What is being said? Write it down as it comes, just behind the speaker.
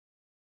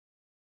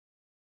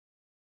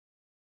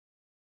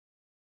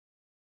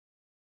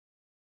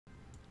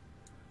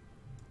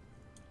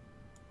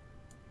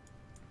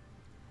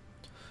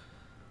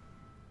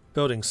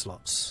Building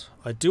slots.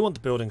 I do want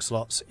the building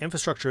slots.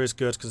 Infrastructure is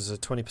good because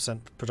it's a 20%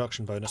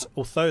 production bonus,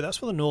 although that's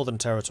for the Northern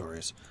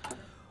Territories.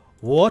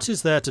 What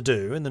is there to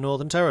do in the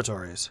Northern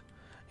Territories?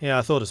 Yeah,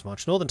 I thought as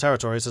much. Northern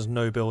Territories has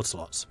no build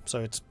slots, so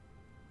it's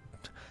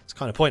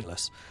kind of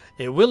pointless.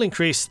 It will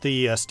increase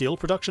the steel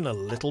production a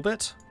little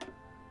bit,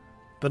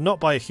 but not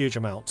by a huge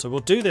amount. So we'll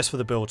do this for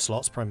the build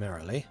slots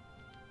primarily.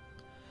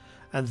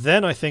 And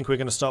then I think we're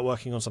going to start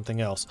working on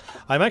something else.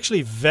 I'm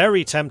actually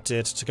very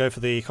tempted to go for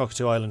the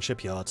Cockatoo Island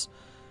shipyards.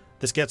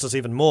 This gets us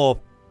even more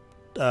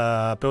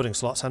building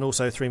slots and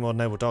also 3 more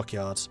naval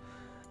dockyards,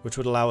 which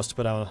would allow us to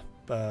put our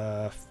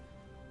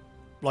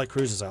light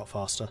cruisers out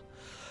faster.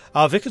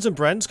 Our Vickers and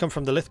Brents come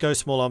from the Lithgow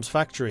Small Arms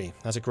Factory.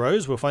 As it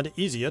grows, we'll find it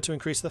easier to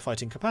increase the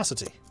fighting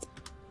capacity.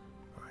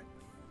 Right.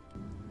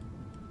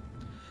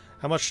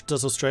 How much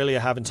does Australia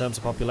have in terms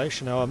of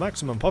population? Our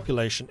maximum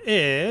population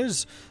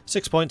is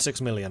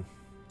 6.6 million.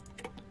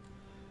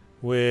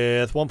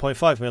 With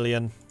 1.5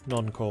 million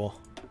non-core.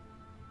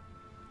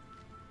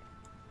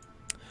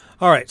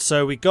 Alright,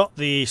 so we got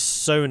the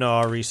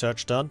sonar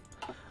research done.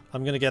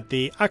 I'm going to get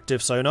the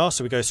active sonar,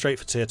 so we go straight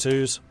for tier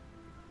 2s.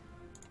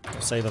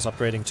 Save us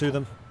upgrading to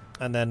them.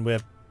 And then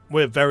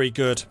we're very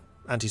good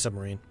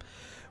anti-submarine.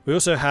 We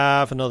also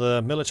have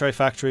another military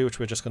factory, which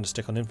we're just going to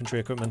stick on infantry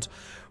equipment.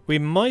 We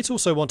might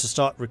also want to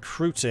start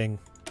recruiting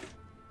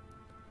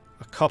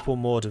a couple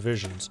more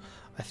divisions.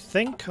 I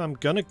think I'm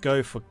going to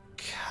go for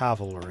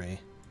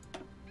cavalry.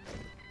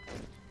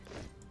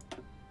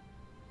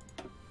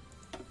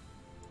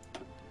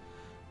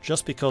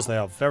 Just because they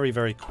are very,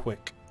 very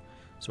quick.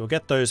 So we'll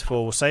get those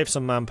for, we'll save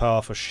some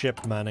manpower for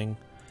ship manning.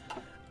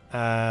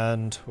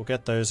 And we'll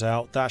get those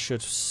out. That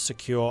should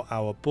secure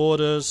our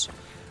borders.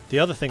 The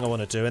other thing I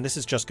want to do, and this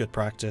is just good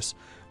practice,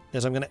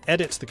 is I'm going to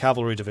edit the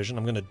cavalry division.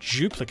 I'm going to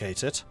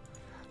duplicate it.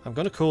 I'm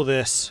going to call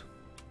this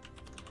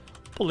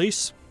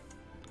police.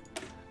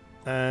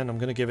 And I'm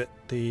going to give it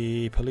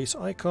the police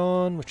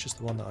icon, which is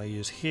the one that I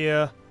use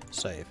here.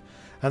 Save.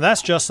 And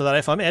that's just so that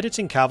if I'm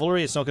editing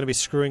cavalry, it's not going to be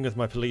screwing with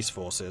my police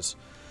forces.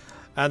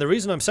 And the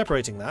reason I'm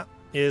separating that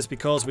is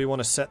because we want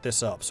to set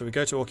this up. So we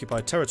go to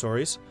occupied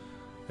territories.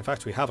 In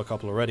fact, we have a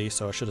couple already,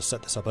 so I should have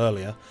set this up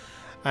earlier.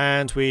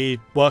 And we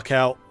work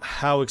out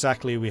how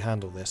exactly we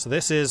handle this. So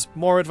this is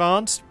more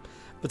advanced,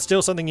 but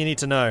still something you need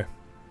to know.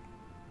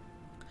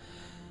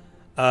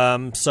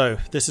 So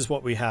this is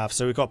what we have.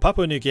 So we've got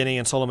Papua New Guinea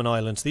and Solomon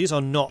Islands. These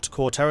are not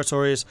core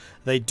territories.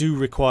 They do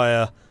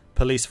require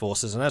police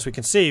forces. And as we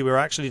can see, we're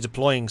actually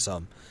deploying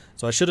some.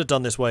 So I should have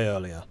done this way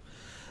earlier.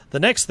 The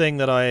next thing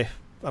that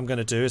I'm going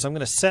to do is I'm going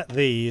to set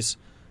these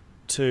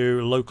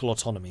to local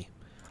autonomy.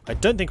 I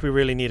don't think we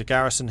really need a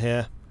garrison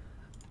here,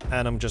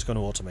 and I'm just going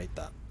to automate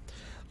that.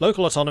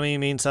 Local autonomy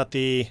means that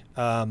the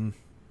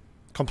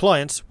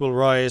compliance will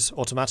rise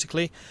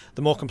automatically.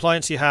 The more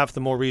compliance you have,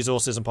 the more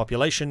resources and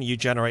population you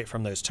generate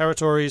from those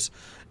territories.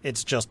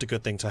 It's just a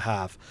good thing to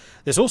have.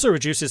 This also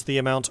reduces the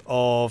amount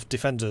of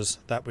defenders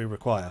that we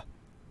require.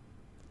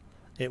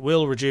 It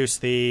will reduce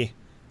the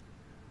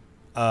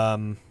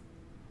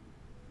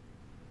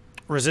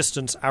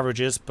resistance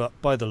averages, but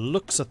by the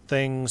looks of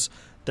things,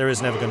 there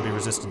is never going to be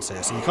resistance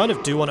here. So you kind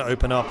of do want to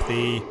open up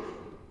the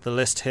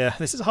list here.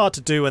 This is hard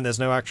to do when there's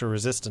no actual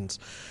resistance.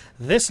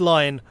 This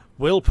line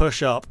will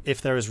push up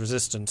if there is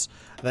resistance.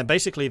 And then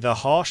basically the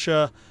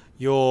harsher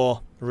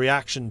your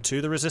reaction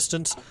to the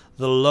resistance,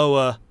 the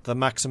lower the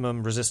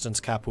maximum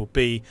resistance cap will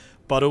be,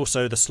 but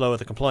also the slower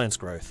the compliance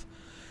growth.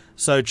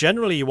 So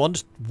generally you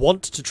want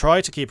to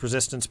try to keep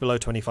resistance below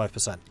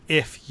 25%,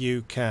 if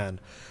you can.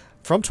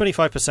 From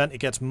 25%, it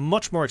gets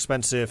much more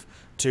expensive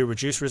to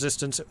reduce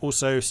resistance. It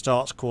also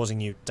starts causing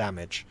you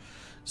damage.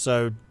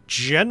 So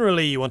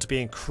generally you want to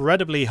be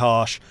incredibly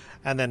harsh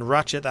and then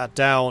ratchet that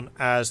down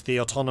as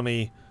the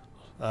autonomy,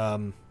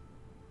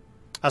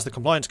 as the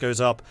compliance goes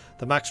up,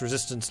 the max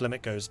resistance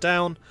limit goes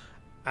down.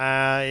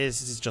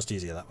 It's just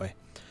easier that way.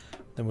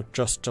 Then we'll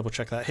just double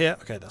check that here.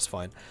 Okay, that's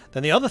fine.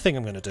 Then the other thing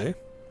I'm going to do,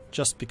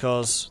 just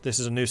because this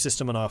is a new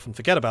system and I often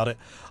forget about it,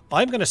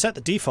 I'm going to set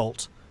the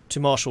default to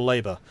martial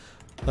labour.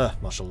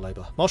 Martial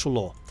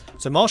law.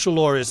 So martial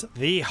law is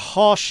the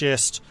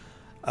harshest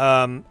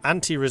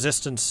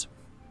anti-resistance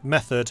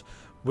method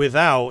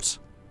without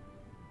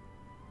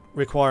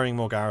requiring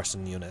more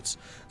garrison units.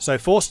 So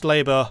forced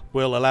labour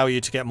will allow you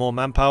to get more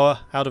manpower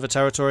out of a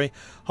territory.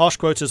 Harsh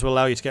quotas will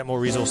allow you to get more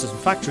resources and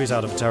factories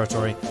out of a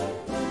territory.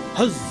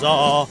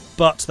 Huzzah!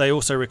 But they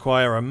also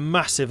require a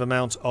massive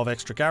amount of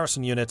extra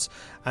garrison units,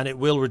 and it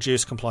will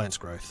reduce compliance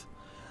growth.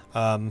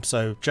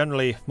 So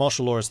generally,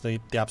 martial law is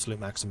the absolute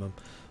maximum.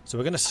 So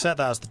we're going to set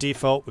that as the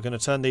default. We're going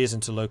to turn these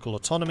into local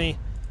autonomy.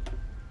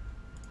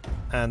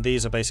 And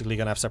these are basically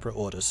going to have separate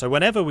orders. So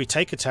whenever we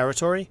take a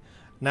territory,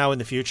 now in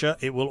the future,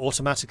 it will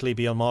automatically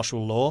be on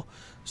martial law.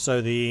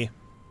 So the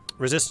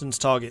resistance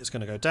target is going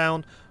to go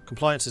down,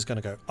 compliance is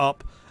going to go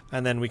up,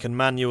 and then we can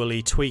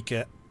manually tweak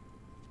it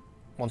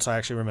once I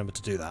actually remember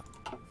to do that.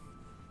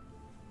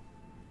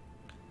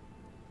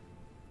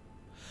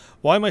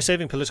 Why am I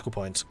saving political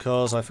points?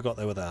 Because I forgot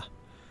they were there.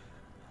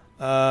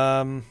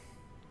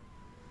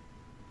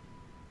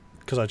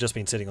 because I've just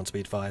been sitting on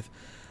speed 5.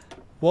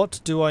 What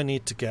do I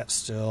need to get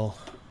still?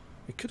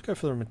 We could go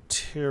for the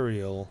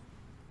material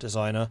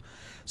designer.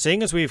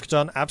 Seeing as we've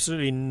done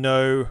absolutely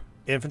no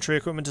infantry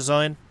equipment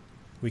design,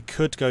 we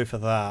could go for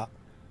that.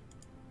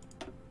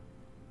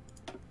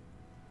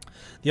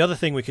 The other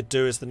thing we could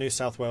do is the New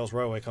South Wales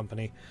Railway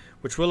Company,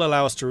 which will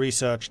allow us to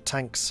research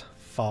tanks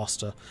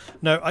faster.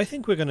 No, I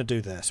think we're going to do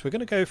this. We're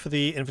going to go for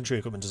the infantry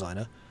equipment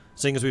designer.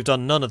 Seeing as we've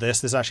done none of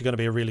this, this is actually going to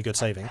be a really good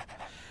saving.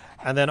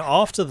 And then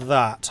after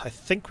that, I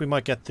think we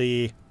might get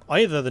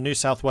either the New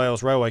South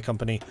Wales Railway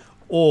Company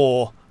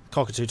or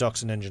Cockatoo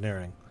Docks and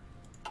Engineering.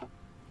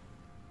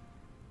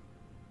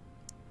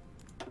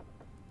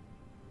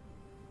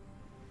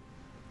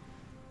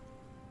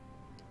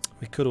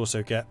 We could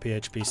also get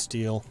PHP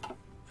Steel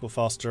for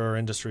faster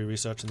industry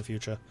research in the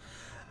future.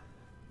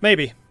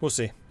 Maybe. We'll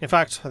see. In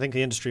fact, I think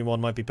the industry one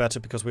might be better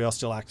because we are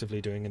still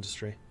actively doing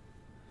industry.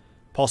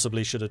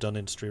 Possibly should have done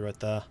industry right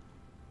there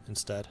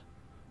instead.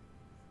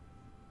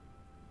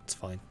 It's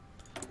fine.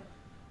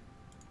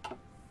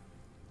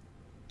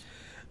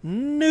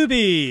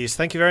 Newbies!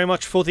 Thank you very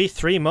much for the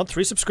 3-month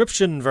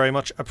resubscription. Very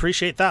much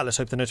appreciate that. Let's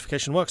hope the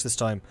notification works this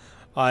time.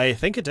 I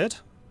think it did.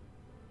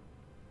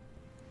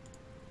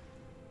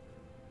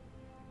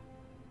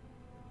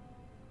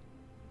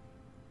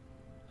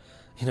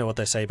 You know what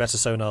they say, better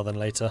sonar than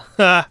later.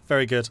 Ha!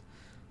 Very good.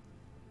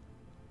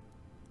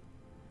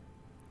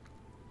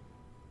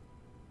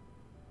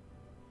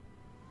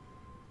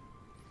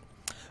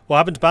 What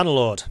happened to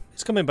Bannerlord?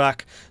 He's coming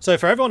back. So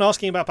for everyone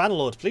asking about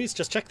Bannerlord, please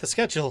just check the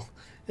schedule.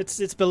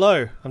 It's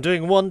below. I'm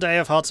doing 1 day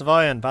of Hearts of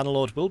Iron.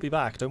 Bannerlord will be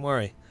back, don't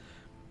worry.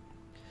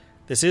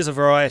 This is a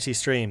variety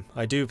stream.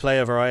 I do play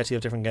a variety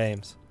of different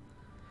games.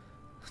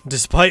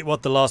 Despite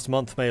what the last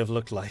month may have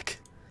looked like.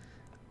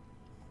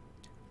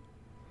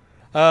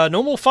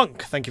 Normal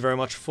Funk, thank you very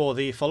much for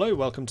the follow.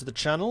 Welcome to the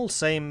channel.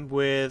 Same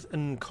with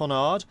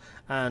Nconard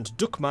and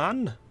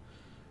Duckman.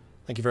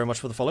 Thank you very much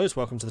for the follows.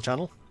 Welcome to the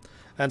channel.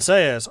 And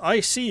Sayers, I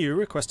see you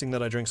requesting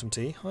that I drink some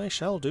tea. I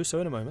shall do so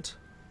in a moment.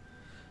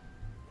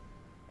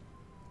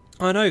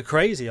 I know,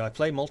 crazy. I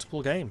play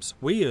multiple games.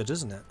 Weird,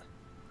 isn't it?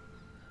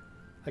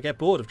 I get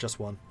bored of just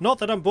one. Not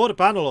that I'm bored of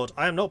Bannerlord.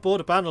 I am not bored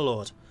of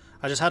Bannerlord.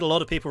 I just had a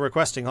lot of people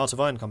requesting Hearts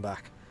of Iron come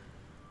back.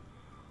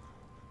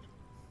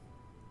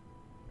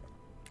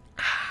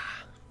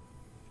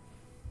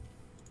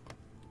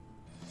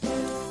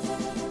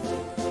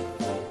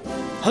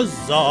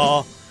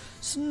 Huzzah!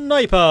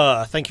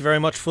 Sniper! Thank you very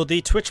much for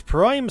the Twitch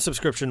Prime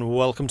subscription.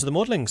 Welcome to the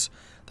Maudlings.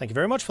 Thank you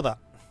very much for that.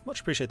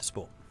 Much appreciate the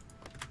support.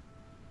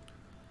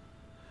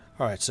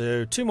 Alright,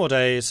 so 2 more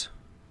days.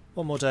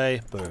 1 more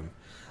day. Boom.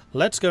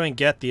 Let's go and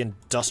get the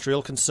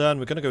industrial concern.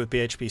 We're going to go with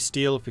BHP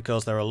Steel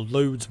because there are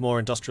loads more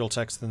industrial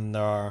techs than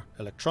there are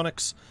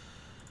electronics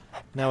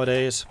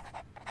nowadays.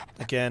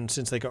 Again,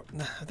 since they got...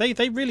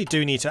 They really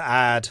do need to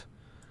add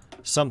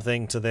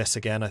something to this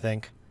again, I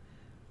think.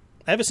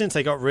 Ever since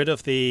they got rid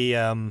of the,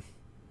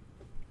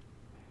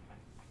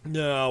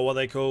 no, what are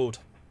they called?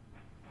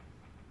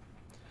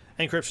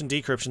 Encryption,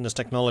 decryption as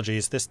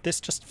technologies. This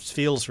just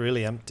feels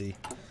really empty.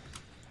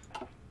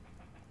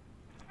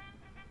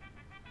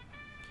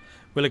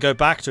 Will it go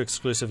back to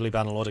exclusively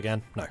Bannerlord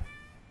again? No.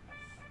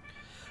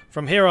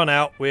 From here on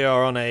out, we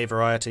are on a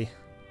variety.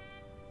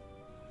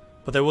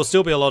 But there will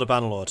still be a lot of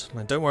Bannerlord.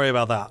 And don't worry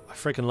about that. I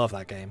freaking love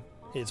that game.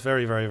 It's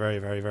very, very, very,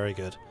 very, very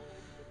good.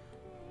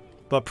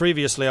 But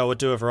previously I would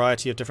do a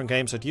variety of different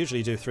games. I'd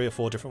usually do 3 or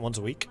 4 different ones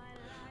a week.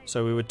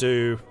 So we would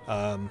do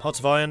Hearts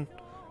of Iron,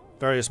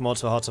 various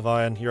mods for Hearts of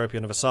Iron, Europa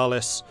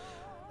Universalis,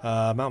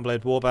 Mount and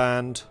Blade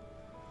Warband,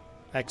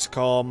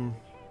 XCOM,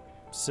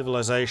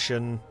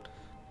 Civilization,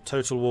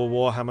 Total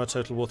War Warhammer,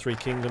 Total War 3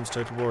 Kingdoms,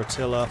 Total War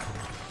Attila.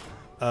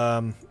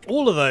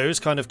 All of those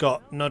kind of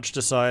got nudged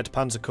aside,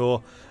 Panzer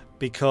Corps,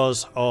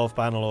 because of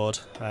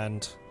Bannerlord.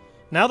 And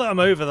now that I'm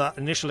over that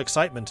initial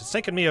excitement, it's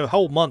taken me a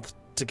whole month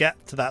to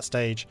get to that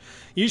stage.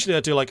 Usually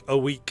I do like a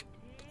week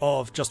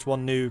of just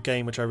one new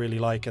game which I really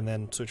like and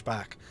then switch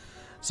back.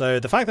 So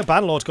the fact that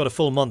Bannerlord's got a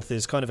full month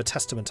is kind of a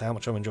testament to how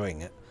much I'm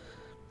enjoying it.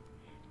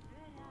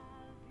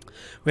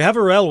 We have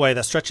a railway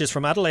that stretches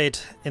from Adelaide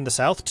in the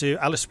south to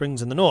Alice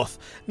Springs in the north.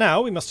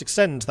 Now we must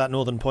extend that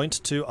northern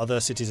point to other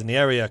cities in the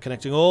area,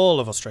 connecting all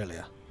of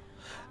Australia.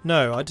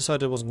 No, I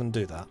decided I wasn't going to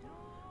do that.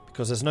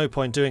 Because there's no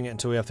point doing it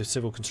until we have the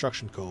Civil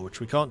Construction Corps, which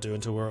we can't do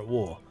until we're at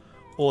war.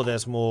 Or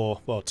there's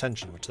more, well,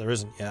 tension, which there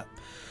isn't yet.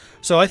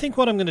 So I think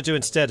what I'm going to do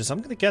instead is I'm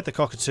going to get the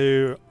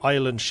Cockatoo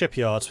Island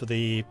shipyards for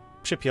the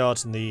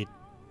shipyards and the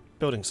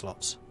building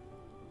slots.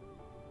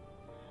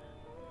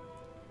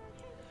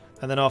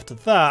 And then after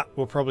that,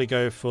 we'll probably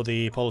go for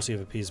the policy of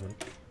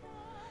appeasement.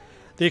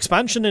 The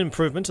expansion and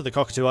improvement of the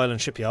Cockatoo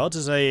Island shipyards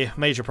is a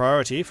major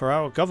priority for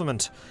our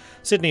government.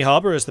 Sydney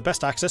Harbour is the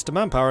best access to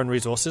manpower and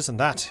resources, and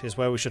that is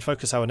where we should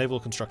focus our naval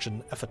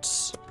construction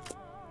efforts.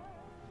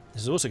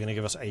 This is also going to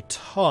give us a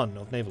ton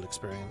of naval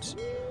experience.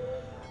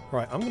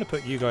 Right, I'm going to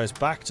put you guys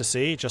back to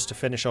sea just to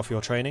finish off your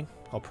training.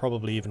 I'll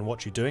probably even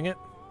watch you doing it,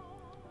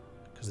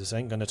 because this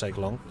ain't going to take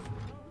long.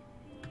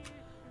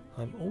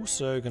 I'm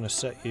also going to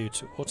set you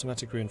to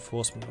automatic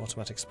reinforcement,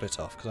 automatic split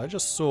off, because I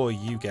just saw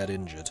you get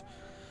injured.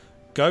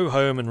 Go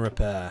home and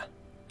repair.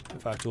 In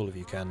fact, all of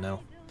you can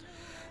now.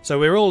 So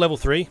we're all level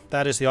 3.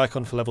 That is the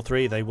icon for level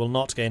 3. They will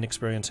not gain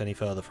experience any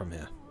further from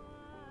here.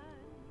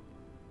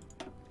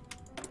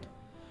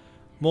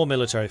 More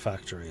military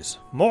factories.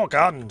 More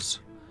guns!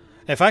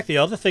 In fact, the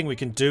other thing we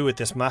can do with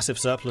this massive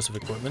surplus of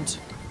equipment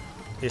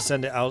is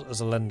send it out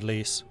as a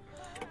lend-lease.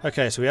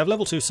 Okay, so we have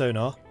level 2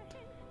 sonar.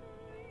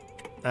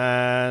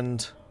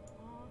 And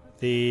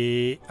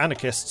the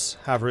anarchists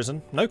have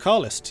risen. No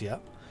Carlists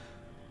yet.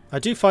 I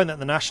do find that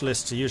the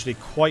nationalists are usually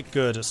quite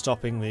good at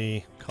stopping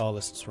the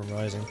Carlists from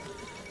rising.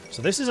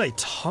 So this is a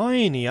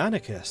tiny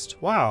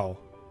anarchist. Wow.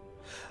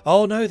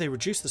 Oh no, they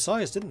reduced the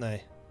size, didn't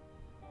they?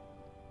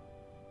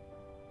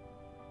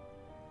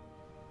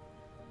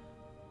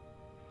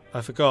 I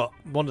forgot.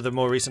 One of the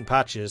more recent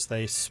patches,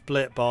 they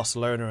split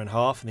Barcelona in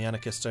half and the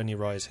anarchists only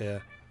rise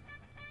here.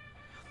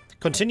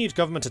 Continued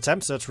government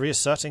attempts at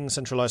reasserting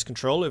centralised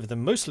control over the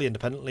mostly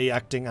independently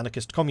acting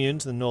anarchist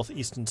communes in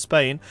northeastern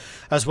Spain,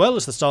 as well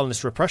as the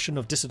Stalinist repression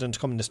of dissident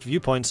communist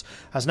viewpoints,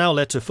 has now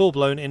led to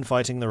full-blown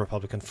infighting the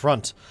Republican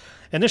front.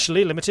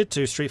 Initially limited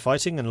to street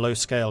fighting and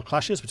low-scale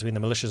clashes between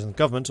the militias and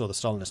government or the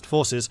Stalinist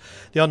forces,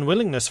 the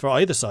unwillingness for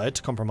either side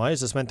to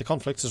compromise has meant the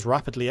conflict has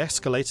rapidly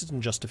escalated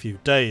in just a few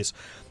days.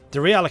 The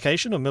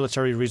reallocation of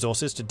military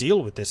resources to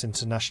deal with this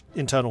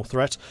internal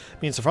threat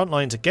means the front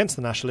lines against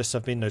the nationalists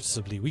have been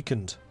noticeably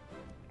weakened.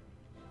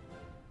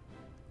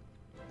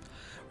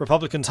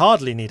 Republicans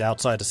hardly need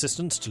outside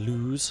assistance to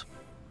lose.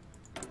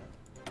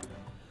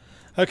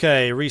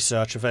 Okay,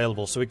 research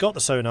available. So we got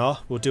the sonar.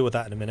 We'll deal with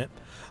that in a minute.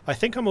 I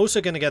think I'm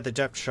also going to get the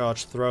depth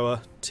charge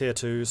thrower, tier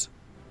 2s.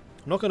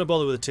 I'm not going to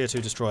bother with the tier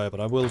 2 destroyer, but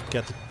I will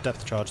get the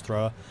depth charge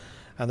thrower.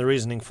 And the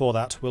reasoning for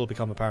that will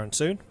become apparent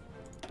soon.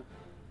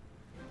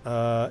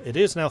 It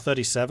is now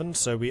 37,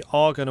 so we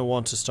are going to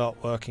want to start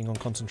working on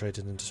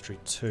concentrated industry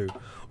 2.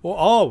 Or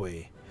are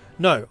we?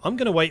 No, I'm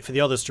going to wait for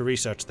the others to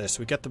research this.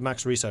 We get the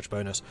max research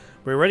bonus.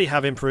 We already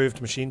have improved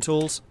machine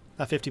tools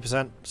at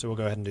 50%, so we'll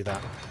go ahead and do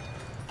that.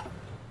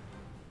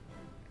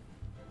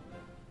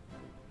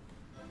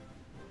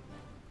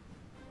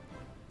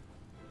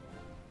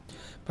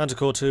 Panther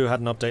Corps 2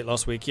 had an update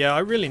last week. Yeah, I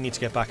really need to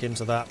get back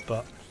into that,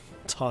 but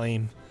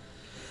time.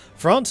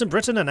 France and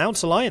Britain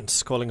announce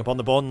alliance, calling upon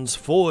the bonds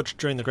forged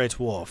during the Great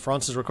War.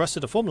 France has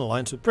requested a formal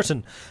alliance with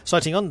Britain,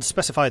 citing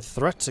unspecified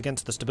threats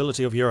against the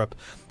stability of Europe.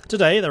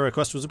 Today, their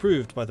request was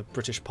approved by the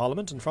British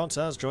Parliament, and France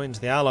has joined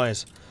the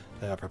Allies.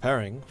 They are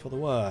preparing for the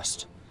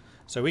worst.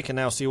 So we can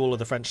now see all of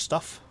the French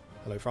stuff.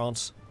 Hello,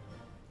 France.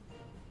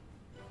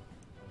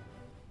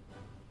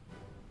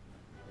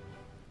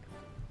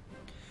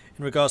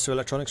 In regards to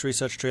electronics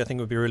research tree, I think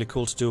it would be really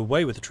cool to do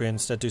away with the tree and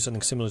instead do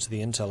something similar to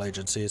the Intel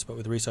agencies, but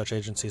with research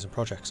agencies and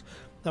projects.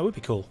 That would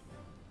be cool.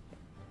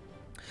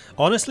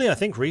 Honestly, I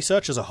think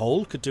research as a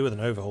whole could do with an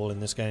overhaul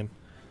in this game.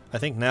 I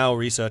think now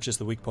research is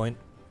the weak point.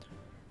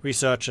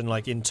 Research and,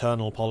 like,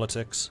 internal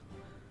politics.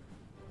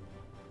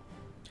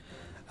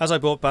 As I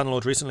bought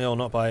Bannerlord recently, I'll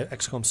not buy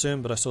XCOM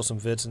soon, but I saw some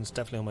vids and it's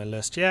definitely on my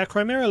list. Yeah,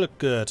 Chimera looked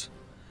good.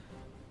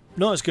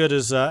 Not as good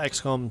as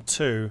XCOM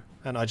 2,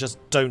 and I just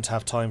don't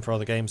have time for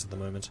other games at the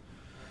moment.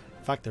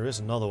 In fact, there is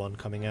another one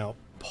coming out,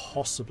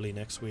 possibly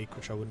next week,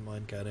 which I wouldn't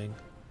mind getting.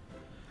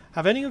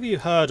 Have any of you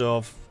heard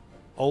of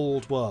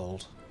Old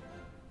World?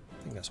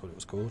 I think that's what it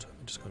was called.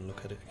 I'm just going to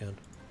look at it again.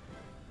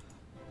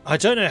 I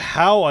don't know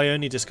how I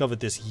only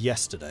discovered this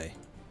yesterday.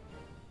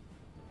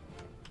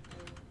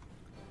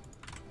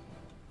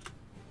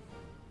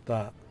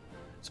 That.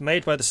 It's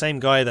made by the same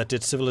guy that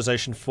did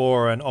Civilization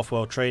 4 and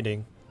Off-World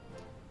Trading.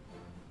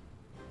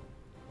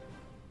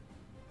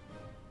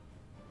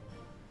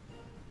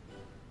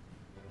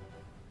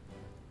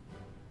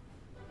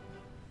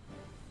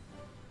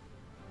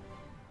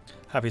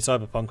 Happy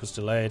Cyberpunk was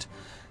delayed.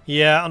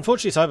 Yeah,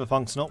 unfortunately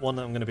Cyberpunk's not one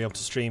that I'm going to be able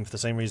to stream for the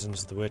same reasons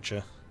as The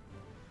Witcher.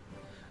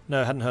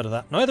 No, hadn't heard of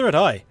that. Neither had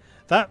I.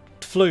 That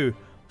flew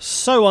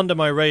so under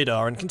my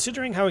radar, and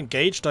considering how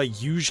engaged I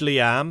usually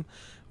am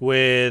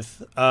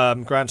with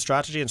grand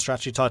strategy and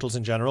strategy titles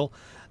in general,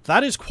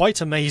 that is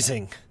quite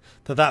amazing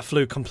that that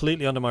flew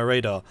completely under my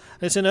radar.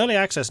 And it's in early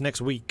access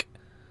next week.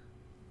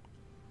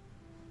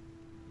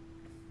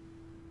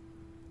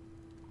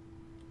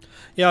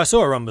 Yeah, I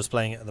saw Arumba's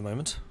playing it at the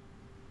moment.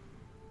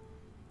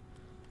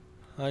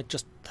 I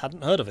just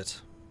hadn't heard of it.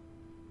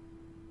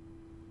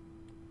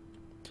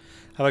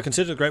 Have I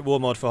considered a Great War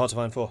mod for Hearts of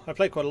Iron 4? I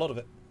played quite a lot of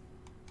it.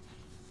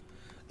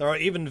 There are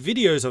even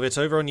videos of it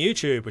over on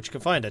YouTube, which you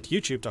can find at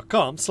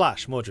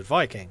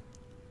youtube.com/MordredViking.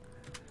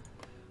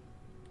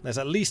 There's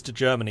at least a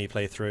Germany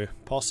playthrough,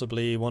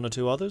 possibly one or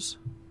two others.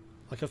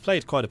 Like, I've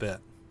played quite a bit.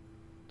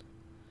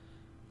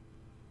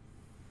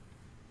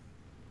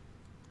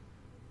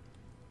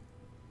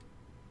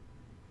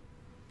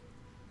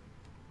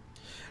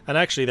 And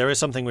actually, there is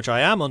something which I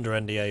am under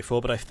NDA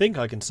for, but I think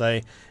I can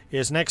say,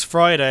 is next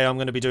Friday I'm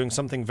going to be doing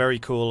something very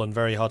cool and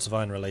very Hearts of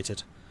Iron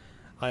related.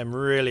 I am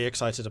really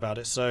excited about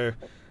it, so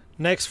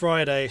next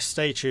Friday,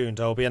 stay tuned.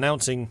 I'll be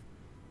announcing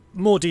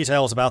more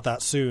details about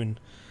that soon.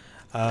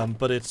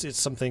 But it's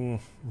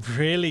something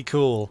really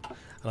cool,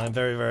 and I'm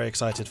very, very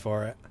excited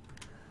for it.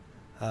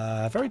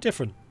 Very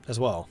different as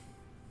well.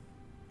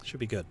 Should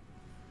be good.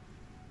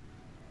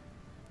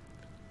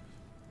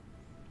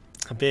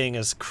 I'm being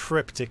as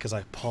cryptic as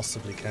I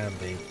possibly can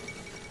be.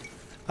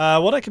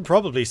 What I can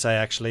probably say,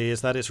 actually,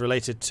 is that it's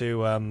related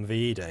to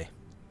VE Day,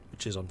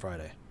 which is on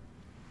Friday.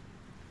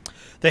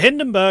 The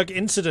Hindenburg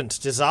incident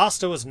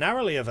disaster was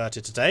narrowly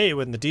averted today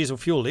when the diesel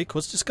fuel leak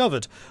was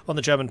discovered on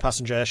the German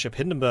passenger airship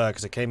Hindenburg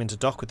as it came into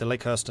dock with the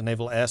Lakehurst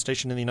Naval Air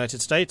Station in the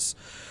United States.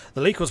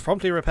 The leak was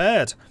promptly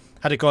repaired.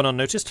 Had it gone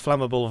unnoticed,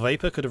 flammable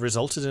vapour could have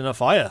resulted in a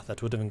fire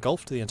that would have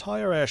engulfed the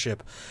entire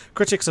airship.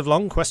 Critics have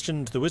long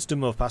questioned the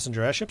wisdom of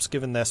passenger airships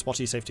given their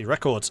spotty safety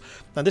records,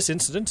 and this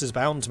incident is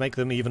bound to make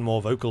them even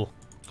more vocal.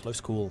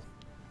 Close call.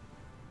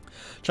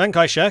 Chiang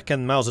Kai-shek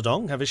and Mao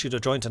Zedong have issued a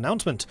joint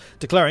announcement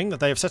declaring that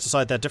they have set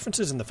aside their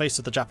differences in the face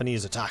of the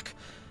Japanese attack.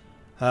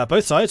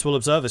 Both sides will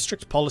observe a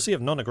strict policy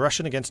of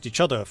non-aggression against each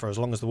other for as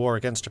long as the war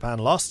against Japan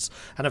lasts,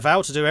 and have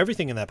vowed to do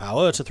everything in their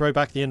power to throw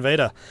back the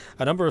invader.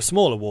 A number of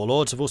smaller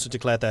warlords have also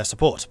declared their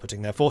support,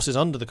 putting their forces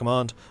under the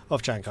command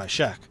of Chiang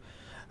Kai-shek.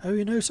 Oh,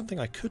 you know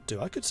something I could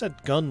do? I could send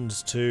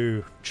guns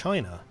to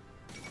China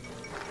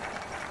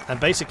and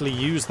basically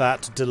use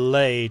that to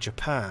delay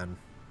Japan.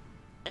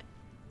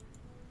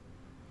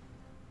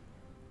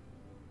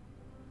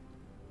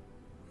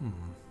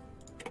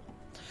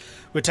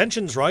 With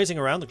tensions rising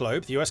around the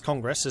globe, the US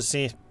Congress has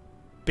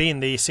been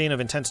the scene of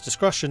intense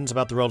discussions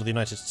about the role the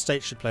United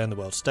States should play on the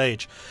world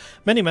stage.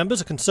 Many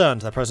members are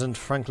concerned that President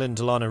Franklin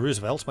Delano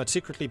Roosevelt might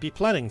secretly be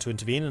planning to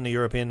intervene in a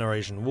European or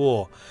Asian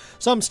war.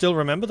 Some still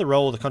remember the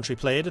role the country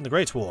played in the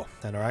Great War,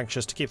 and are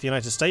anxious to keep the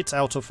United States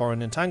out of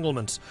foreign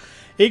entanglements.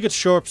 Eager to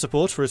shore up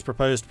support for his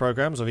proposed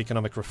programs of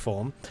economic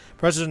reform,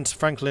 President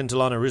Franklin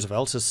Delano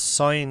Roosevelt has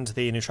signed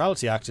the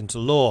Neutrality Act into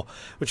law,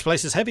 which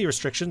places heavy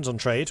restrictions on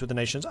trade with the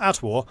nations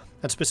at war,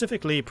 and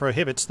specifically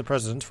prohibits the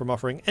president from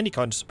offering any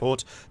kind of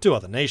support to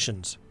other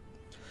nations.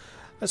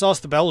 Let's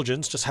ask the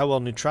Belgians just how well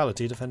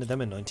neutrality defended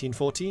them in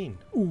 1914.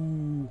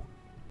 Ooh.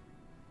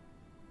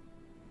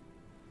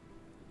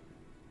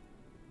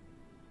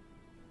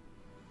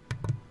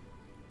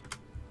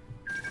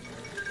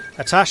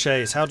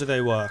 Attaches, how do they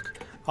work?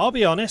 I'll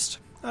be honest,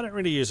 I don't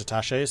really use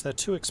attaches, they're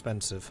too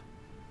expensive.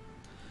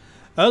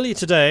 Earlier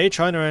today,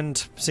 China and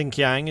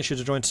Xinjiang issued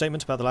a joint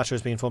statement about the latter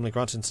as being formally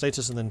granted in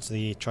status and then to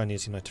the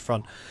Chinese United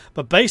Front.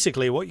 But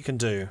basically what you can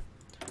do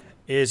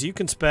is you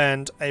can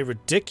spend a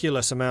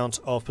ridiculous amount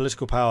of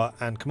political power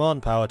and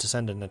command power to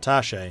send an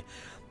attaché.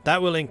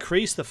 That will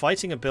increase the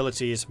fighting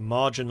abilities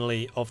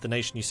marginally of the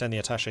nation you send the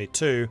attaché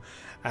to,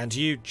 and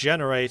you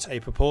generate a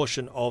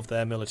proportion of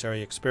their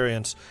military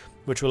experience,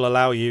 which will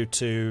allow you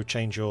to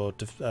change your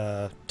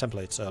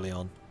templates early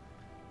on.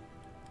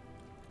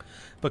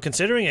 But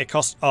considering it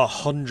costs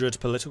 100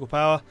 political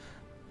power,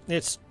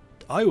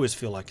 I always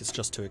feel like it's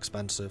just too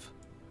expensive.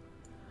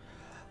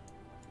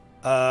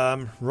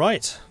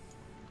 Right.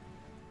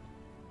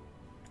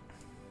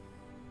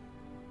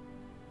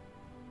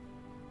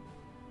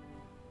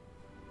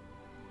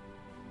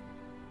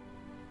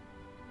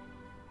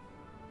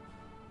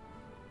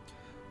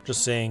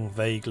 Just seeing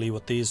vaguely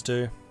what these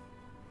do.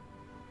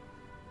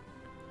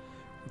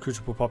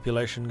 Recruitable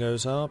population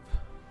goes up.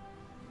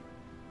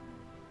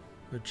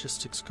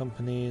 Logistics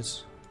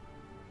companies.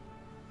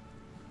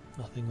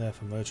 Nothing there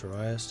for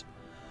motorized.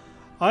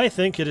 I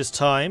think it is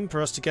time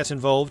for us to get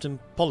involved in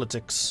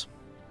politics.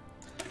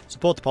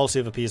 Support the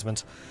policy of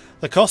appeasement.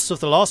 The costs of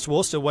the last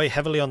war still weigh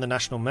heavily on the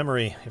national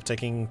memory. If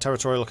taking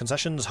territorial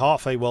concessions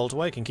half a world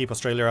away can keep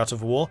Australia out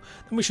of war,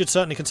 then we should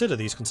certainly consider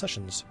these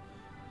concessions.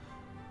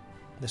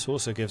 This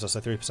also gives us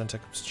a 3% tech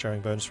sharing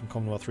bonus from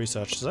Commonwealth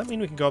Research. Does that mean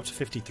we can go up to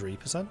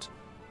 53%?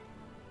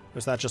 Or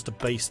is that just a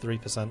base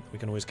 3% we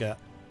can always get?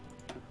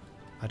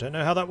 I don't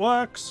know how that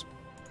works.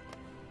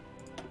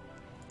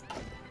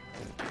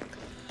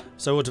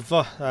 So we'll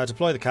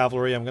deploy the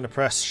cavalry. I'm going to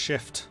press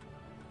Shift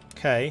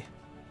K,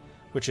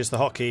 which is the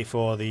hotkey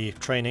for the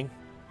training,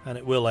 and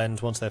it will end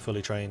once they're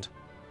fully trained.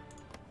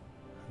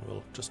 And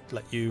we'll just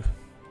let you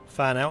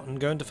fan out and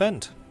go and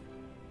defend.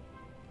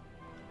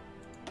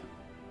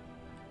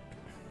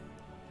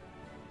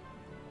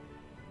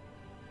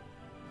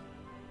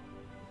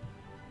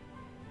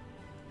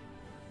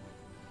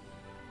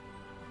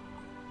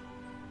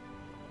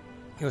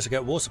 You also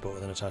get war support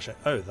with an attaché.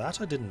 Oh, that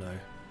I didn't know.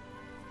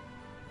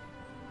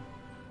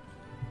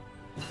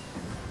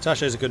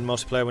 Attaché is a good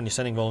multiplayer when you're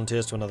sending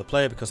volunteers to another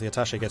player because the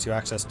attaché gets you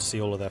access to see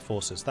all of their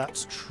forces.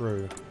 That's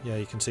true. Yeah,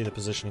 you can see the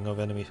positioning of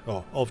enemy,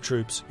 of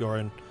troops. Your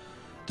own,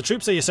 the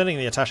troops that you're sending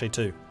the attaché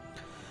to.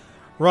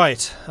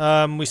 Right.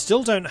 We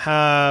still don't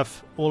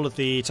have all of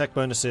the tech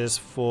bonuses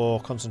for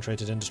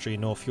concentrated industry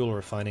nor fuel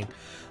refining,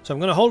 so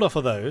I'm going to hold off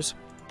of those.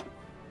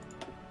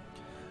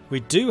 We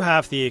do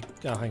have the.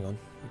 Oh, hang on.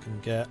 We can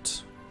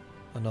get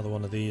another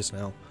one of these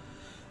now.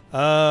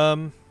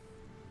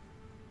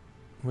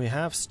 We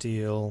have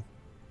steel.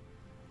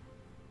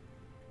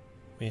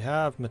 We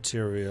have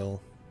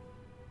material.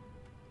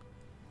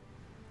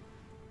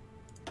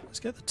 Let's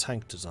get the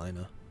tank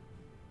designer.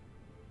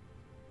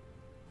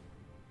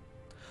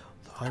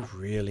 I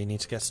really need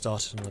to get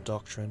started on the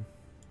doctrine.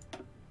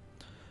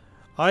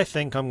 I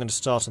think I'm going to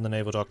start on the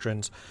naval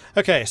doctrines.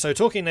 Okay, so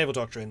talking naval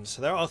doctrines,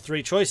 there are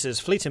 3 choices: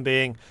 fleet in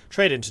being,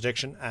 trade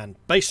interdiction, and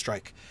base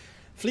strike.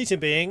 Fleet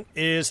in being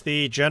is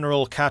the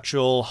general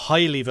catch-all,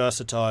 highly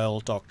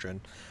versatile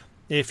doctrine.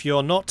 If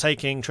you're not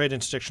taking trade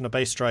interdiction or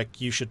base strike,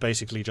 you should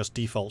basically just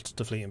default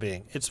to fleet in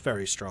being. It's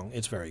very strong,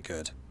 it's very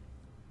good.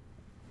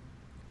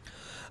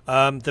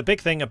 The big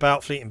thing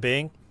about fleet in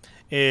being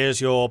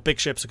is your big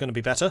ships are going to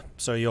be better,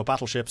 so your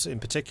battleships in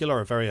particular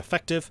are very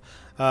effective.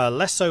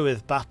 Less so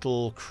with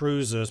battle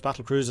cruisers.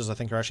 Battle cruisers I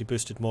think are actually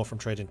boosted more from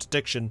trade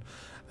interdiction,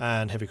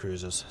 and heavy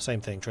cruisers,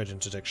 same thing, trade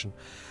interdiction.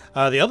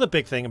 The other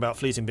big thing about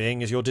fleet in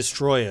being is your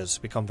destroyers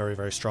become very,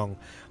 very strong,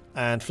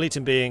 and fleet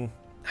in being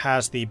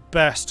has the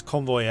best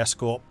convoy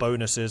escort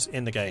bonuses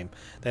in the game.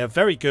 They are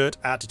very good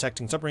at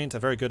detecting submarines, they're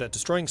very good at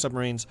destroying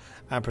submarines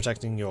and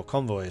protecting your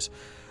convoys.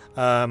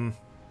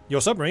 Your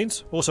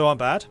submarines also aren't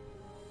bad.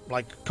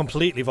 Like,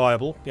 completely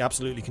viable. You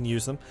absolutely can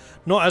use them.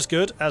 Not as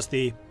good as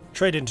the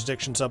trade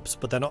interdiction subs,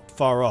 but they're not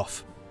far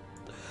off.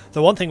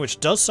 The one thing which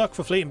does suck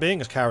for fleet in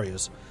being is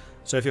carriers.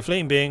 So if you're fleet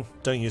in being,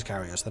 don't use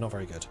carriers. They're not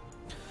very good.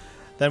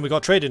 Then we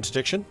got trade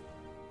interdiction.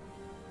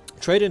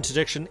 Trade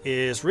interdiction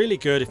is really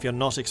good if you're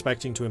not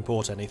expecting to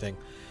import anything.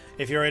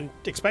 If you're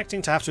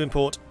expecting to have to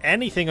import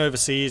anything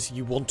overseas,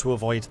 you want to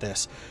avoid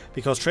this,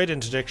 because trade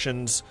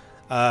interdictions,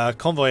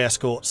 convoy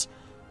escorts,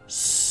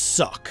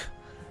 suck.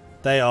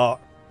 They are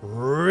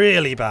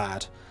really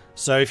bad.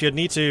 So if you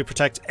need to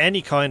protect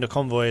any kind of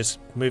convoys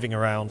moving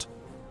around,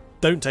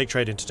 don't take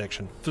trade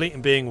interdiction. Fleet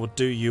in being will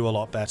do you a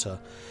lot better.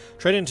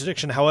 Trade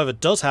interdiction, however,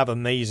 does have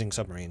amazing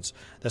submarines.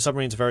 Their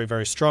submarines are very,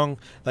 very strong.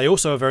 They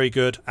also are very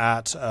good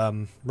at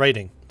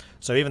raiding.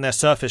 So even their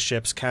surface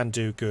ships can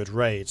do good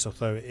raids,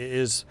 although it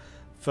is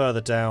further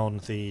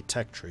down the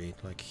tech tree,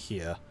 like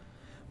here.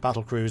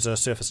 Battle cruiser,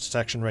 surface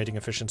detection, raiding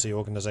efficiency,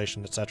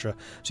 organisation, etc.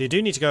 So you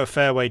do need to go a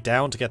fair way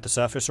down to get the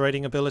surface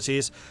raiding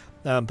abilities,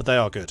 but they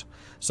are good.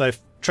 So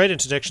trade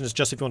interdiction is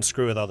just if you want to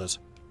screw with others.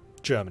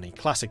 Germany,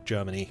 classic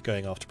Germany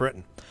going after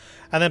Britain.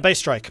 And then base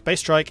strike.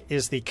 Base strike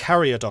is the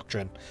carrier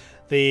doctrine.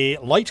 The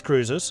light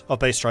cruisers of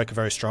base strike are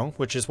very strong,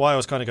 which is why I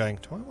was kind of going,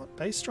 do I want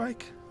base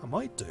strike? I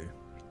might do.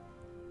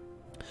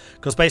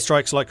 Because base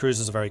strikes, light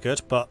cruisers are very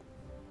good, but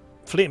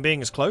fleet in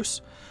being is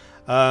close.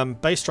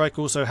 Base strike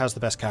also has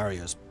the best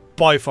carriers.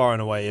 By far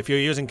and away. If you're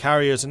using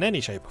carriers in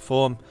any shape or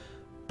form,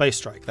 base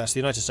strike. That's the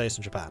United States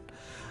and Japan.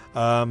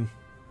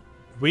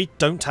 We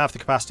don't have the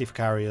capacity for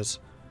carriers.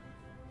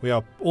 We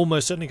are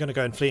almost certainly going to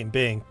go in fleet in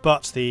being,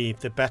 but the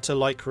better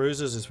light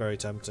cruisers is very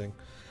tempting.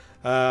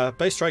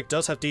 Base strike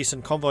does have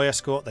decent convoy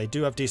escort. They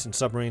do have decent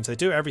submarines. They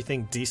do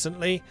everything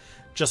decently,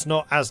 just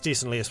not as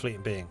decently as fleet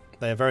in being.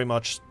 They are very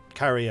much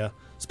carrier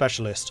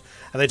specialist,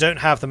 and they don't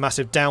have the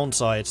massive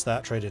downsides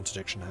that trade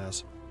interdiction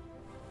has.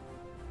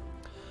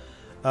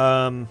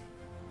 The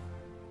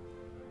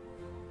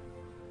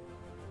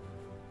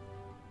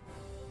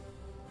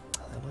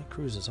light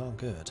cruisers are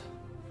good,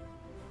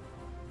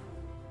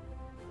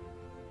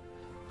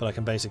 but I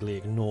can basically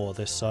ignore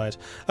this side.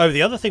 Oh,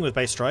 the other thing with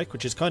base strike,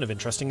 which is kind of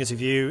interesting, is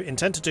if you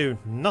intend to do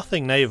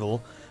nothing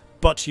naval,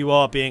 but you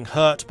are being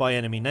hurt by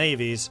enemy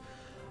navies,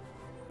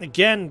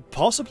 again,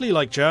 possibly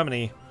like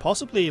Germany,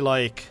 possibly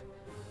like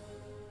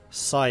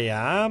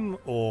Siam,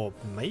 or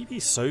maybe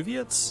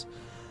Soviets,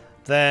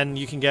 then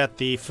you can get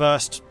the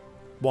first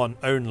one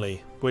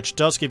only, which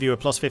does give you a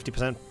plus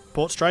 50%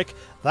 port strike.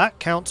 That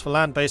counts for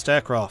land-based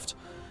aircraft.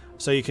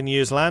 So you can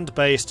use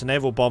land-based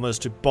naval bombers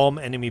to bomb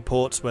enemy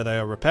ports where they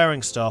are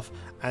repairing stuff,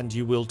 and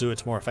you will do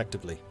it more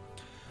effectively.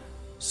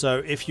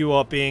 So if you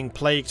are being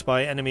plagued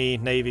by enemy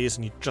navies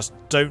and you just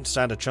don't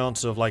stand a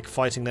chance of like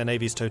fighting their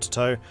navies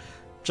toe-to-toe,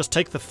 just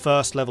take the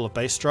first level of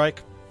base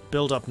strike,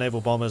 build up naval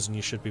bombers, and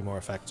you should be more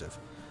effective.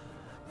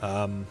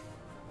 But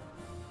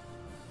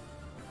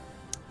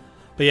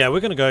yeah, we're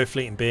going to go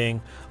fleet in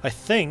being. I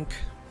think...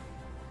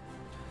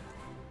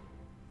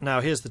 Now,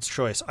 here's the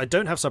choice. I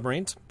don't have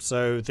submarines,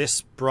 so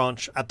this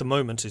branch at the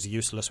moment is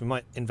useless. We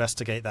might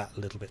investigate that a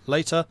little bit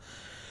later.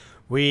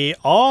 We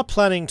are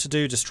planning to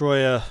do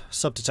destroyer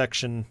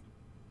sub-detection,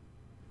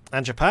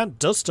 and Japan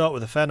does start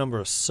with a fair number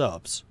of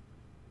subs.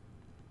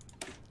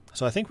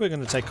 So I think we're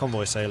going to take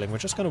convoy sailing. We're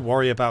just going to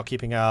worry about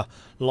keeping our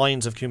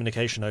lines of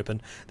communication open.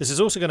 This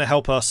is also going to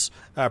help us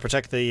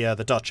protect the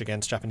Dutch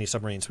against Japanese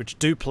submarines, which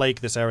do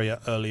plague this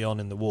area early on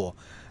in the war.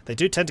 They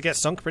do tend to get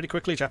sunk pretty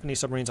quickly. Japanese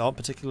submarines aren't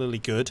particularly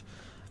good,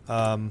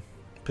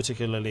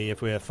 particularly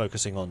if we're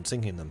focusing on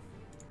sinking them.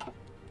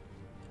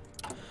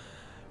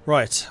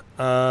 Right.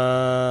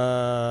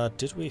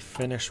 Did we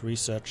finish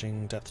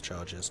researching depth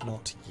charges?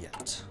 Not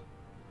yet.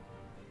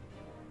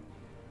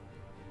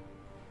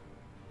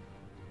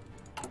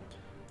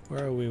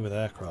 Where are we with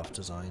aircraft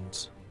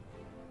designs?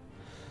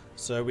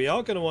 So we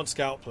are going to want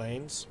scout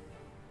planes,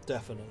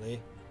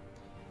 definitely.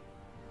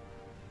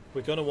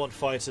 We're going to want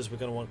fighters, we're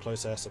going to want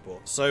close air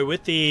support. So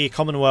with the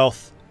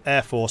Commonwealth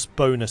Air Force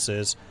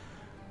bonuses,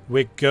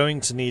 we're going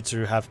to need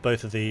to have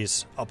both of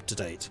these up to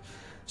date.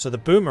 So the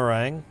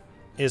Boomerang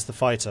is the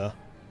fighter.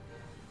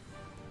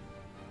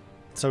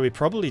 So we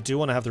probably do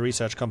want to have the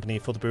research company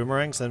for the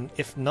boomerangs, and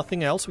if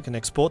nothing else, we can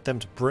export them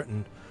to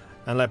Britain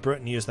and let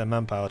Britain use their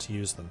manpower to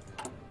use them.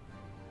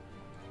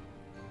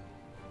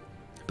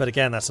 But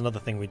again, that's another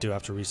thing we do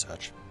have to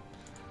research.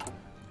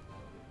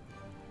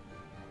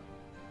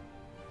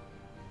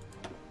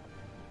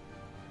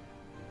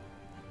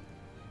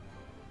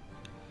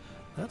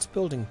 That's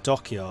building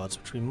dockyards,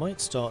 which we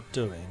might start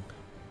doing.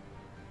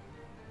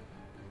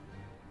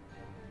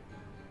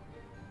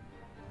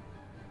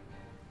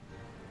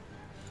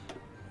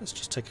 Let's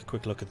just take a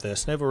quick look at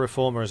this. Naval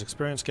Reformer is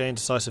experience gain,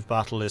 decisive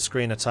battle is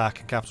screen attack,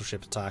 and capital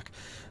ship attack.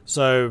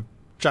 So,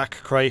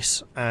 Jack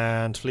Crace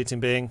and Fleeting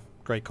Being,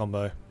 great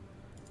combo.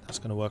 That's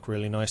going to work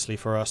really nicely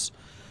for us.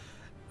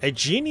 A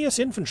Genius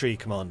Infantry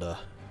Commander.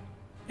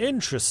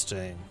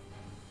 Interesting.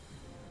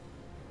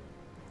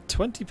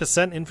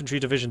 20% Infantry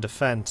Division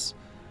Defense.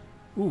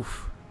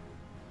 Oof.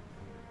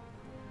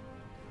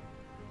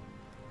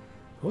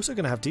 We're also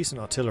going to have decent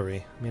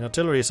artillery. I mean,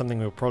 artillery is something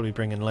we'll probably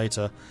bring in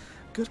later.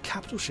 Good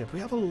capital ship. We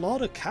have a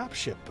lot of cap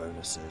ship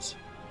bonuses.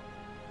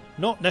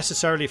 Not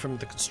necessarily from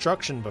the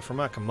construction, but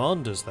from our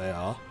commanders they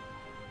are.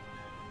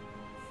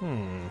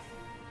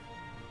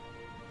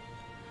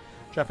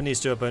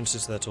 Japanese do have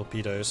bonuses to their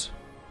torpedoes.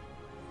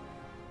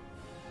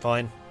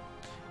 Fine.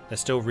 They're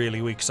still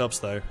really weak subs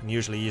though, and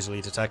usually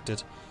easily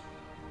detected.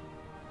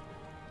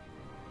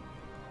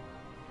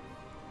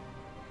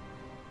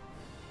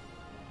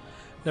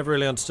 Never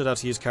really understood how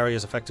to use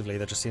carriers effectively.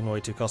 They just seem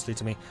way too costly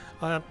to me.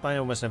 I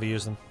almost never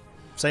use them.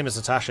 Same as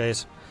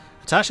attaches.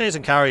 Attaches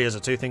and carriers are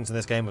two things in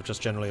this game I've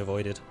just generally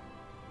avoided.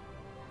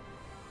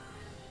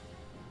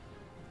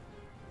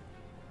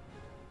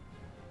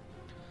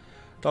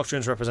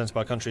 Doctrines represented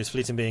by countries.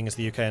 Fleeting Being is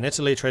the UK and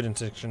Italy. Trade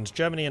interdictions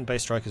Germany, and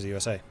base strike is the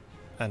USA.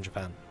 And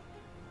Japan.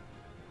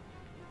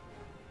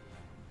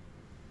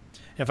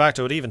 In fact,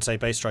 I would even say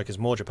base strike is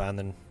more Japan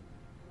than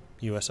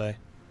USA.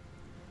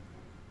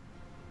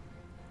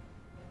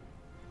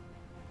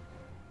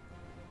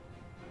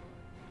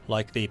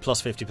 Like the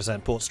plus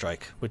 50% port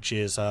strike, which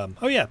is, oh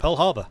yeah, Pearl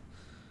Harbor.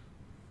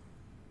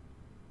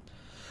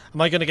 Am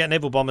I going to get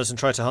naval bombers and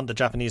try to hunt the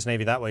Japanese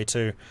Navy that way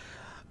too?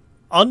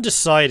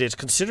 Undecided,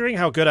 considering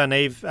how good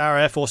our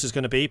Air Force is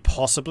going to be,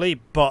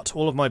 possibly, but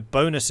all of my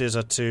bonuses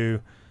are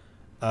to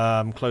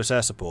close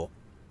air support.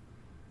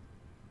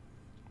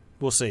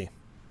 We'll see.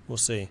 We'll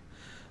see.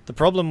 The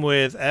problem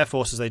with Air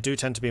Force is they do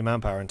tend to be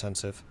manpower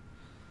intensive.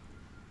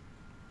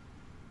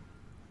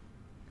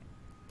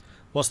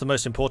 What's the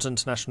most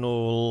important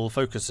national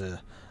focus here?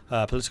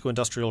 Political,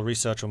 industrial,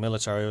 research, or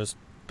military? Always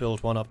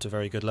build one up to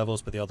very good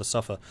levels, but the others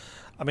suffer.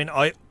 I mean,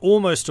 I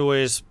almost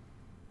always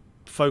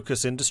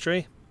focus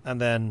industry, and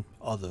then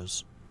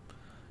others.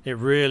 It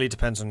really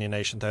depends on your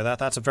nation, though.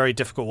 That's a very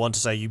difficult one to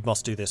say you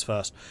must do this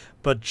first.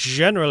 But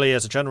generally,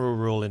 as a general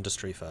rule,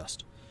 industry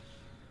first.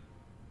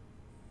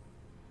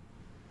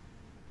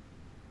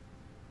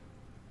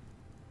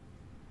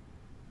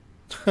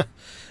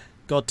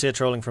 God tier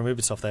trolling from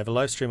Ubisoft. They have a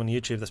live stream on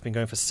YouTube that's been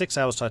going for 6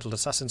 hours titled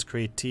Assassin's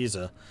Creed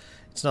Teaser.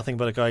 It's nothing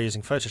but a guy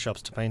using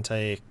Photoshops to paint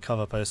a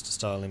cover poster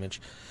style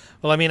image.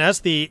 Well, I mean,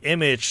 as the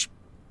image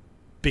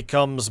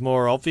becomes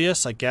more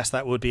obvious, I guess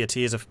that would be a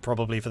teaser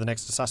probably for the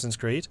next Assassin's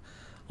Creed.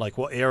 Like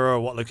what era or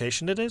what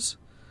location it is.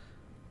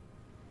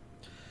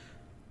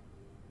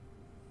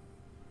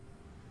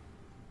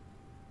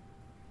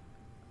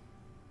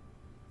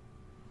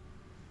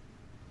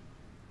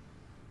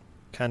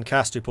 Can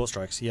CAS do port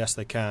strikes? Yes,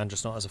 they can,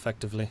 just not as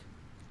effectively.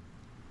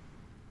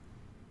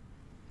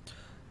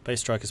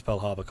 Base strike is Pearl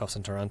Harbor, Coffs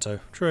and Taranto.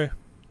 True.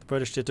 The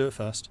British did do it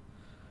first.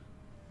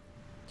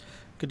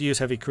 Could use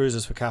heavy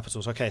cruisers for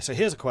capitals. Okay, so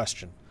here's a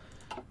question,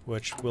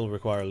 which will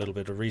require a little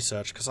bit of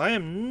research, because I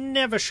am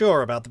never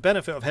sure about the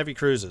benefit of heavy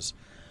cruisers.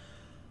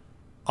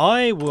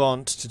 I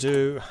want to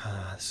do...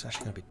 this is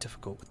actually going to be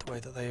difficult with the way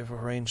that they have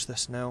arranged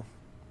this now.